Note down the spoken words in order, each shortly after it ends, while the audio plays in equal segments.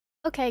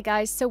Okay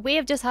guys, so we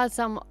have just had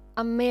some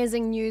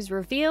amazing news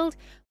revealed.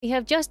 We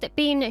have just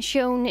been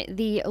shown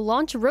the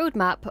launch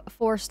roadmap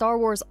for Star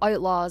Wars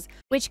Outlaws,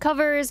 which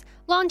covers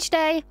launch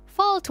day,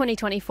 fall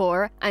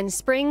 2024, and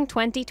spring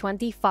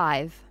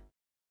 2025.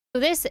 So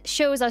this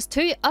shows us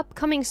 2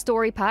 upcoming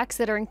story packs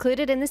that are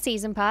included in the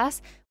Season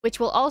Pass, which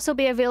will also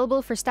be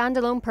available for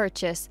standalone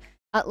purchase.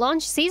 At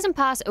launch, Season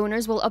Pass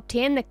owners will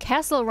obtain the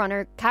Kessel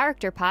Runner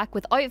character pack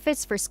with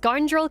outfits for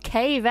Scoundrel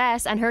Kay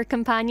Vess and her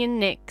companion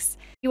Nyx.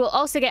 You will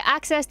also get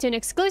access to an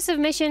exclusive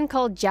mission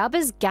called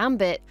Jabba's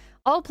Gambit.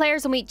 All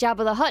players will meet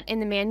Jabba the Hutt in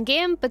the main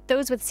game, but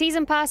those with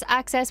Season Pass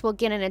access will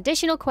gain an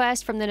additional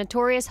quest from the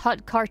notorious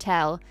Hutt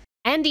cartel.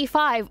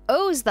 ND5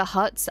 owes the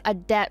Hutts a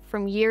debt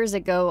from years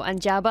ago,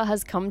 and Jabba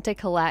has come to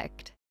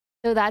collect.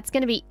 So that's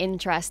going to be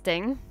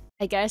interesting.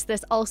 I guess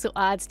this also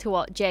adds to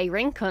what Jay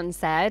Rincon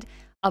said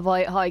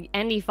about how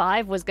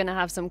ND5 was going to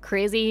have some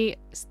crazy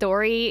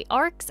story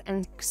arcs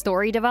and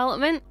story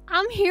development.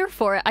 I'm here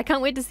for it. I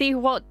can't wait to see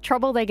what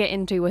trouble they get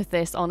into with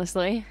this,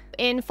 honestly.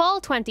 In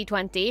fall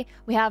 2020,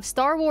 we have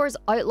Star Wars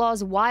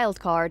Outlaws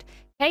Wildcard.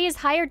 Kay is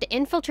hired to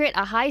infiltrate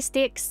a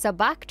high-stakes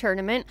sabacc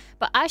tournament,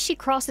 but as she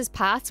crosses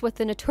paths with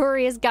the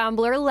notorious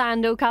gambler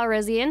Lando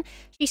Calrissian,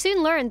 she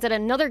soon learns that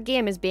another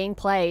game is being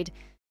played.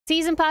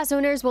 Season Pass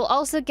owners will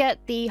also get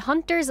the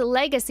Hunter's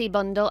Legacy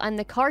bundle and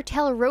the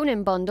Cartel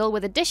Ronin bundle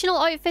with additional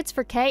outfits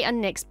for Kay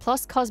and Nyx,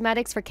 plus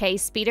cosmetics for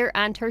Kay's speeder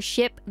and her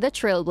ship, the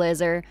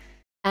Trailblazer.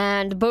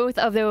 And both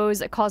of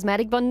those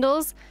cosmetic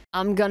bundles,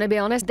 I'm gonna be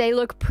honest, they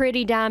look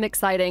pretty damn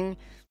exciting.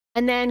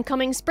 And then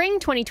coming spring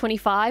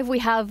 2025, we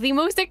have the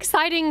most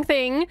exciting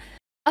thing,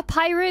 a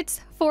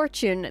pirate's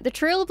fortune. The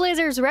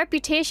Trailblazer's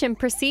reputation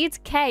precedes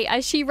Kay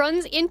as she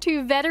runs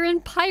into veteran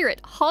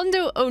pirate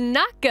Hondo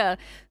Ohnaka,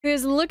 who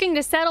is looking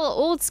to settle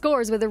old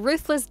scores with a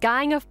ruthless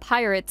gang of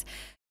pirates.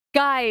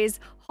 Guys,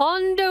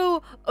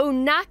 Hondo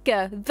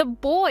Ohnaka, the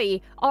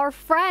boy, our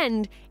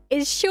friend,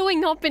 is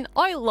showing up in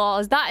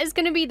Outlaws. That is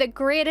going to be the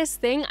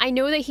greatest thing. I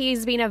know that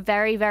he's been a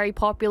very, very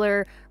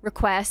popular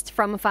request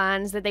from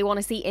fans that they want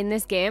to see in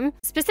this game.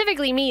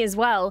 Specifically me as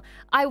well.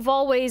 I've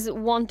always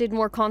wanted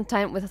more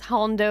content with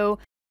Hondo,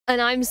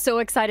 and I'm so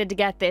excited to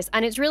get this.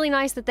 And it's really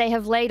nice that they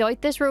have laid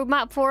out this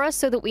roadmap for us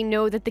so that we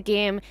know that the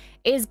game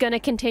is going to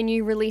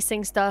continue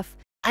releasing stuff,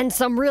 and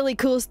some really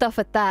cool stuff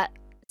at that.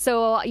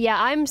 So yeah,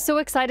 I'm so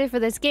excited for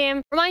this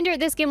game. Reminder,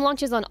 this game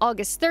launches on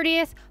August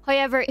 30th.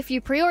 However, if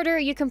you pre-order,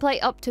 you can play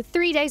up to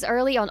 3 days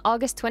early on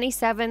August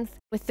 27th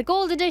with the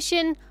Gold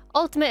Edition,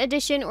 Ultimate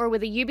Edition, or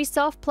with a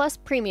Ubisoft Plus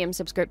Premium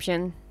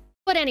subscription.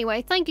 But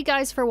anyway, thank you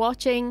guys for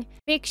watching.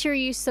 Make sure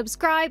you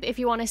subscribe if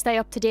you want to stay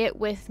up to date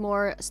with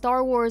more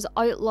Star Wars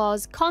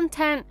Outlaws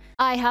content.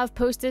 I have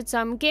posted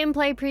some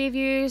gameplay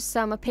previews,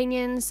 some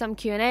opinions, some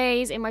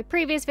Q&As in my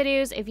previous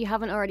videos if you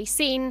haven't already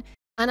seen.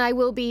 And I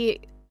will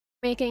be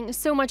making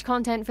so much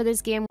content for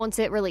this game once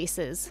it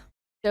releases.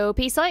 So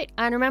peace out,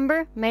 and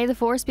remember, may the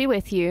Force be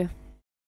with you.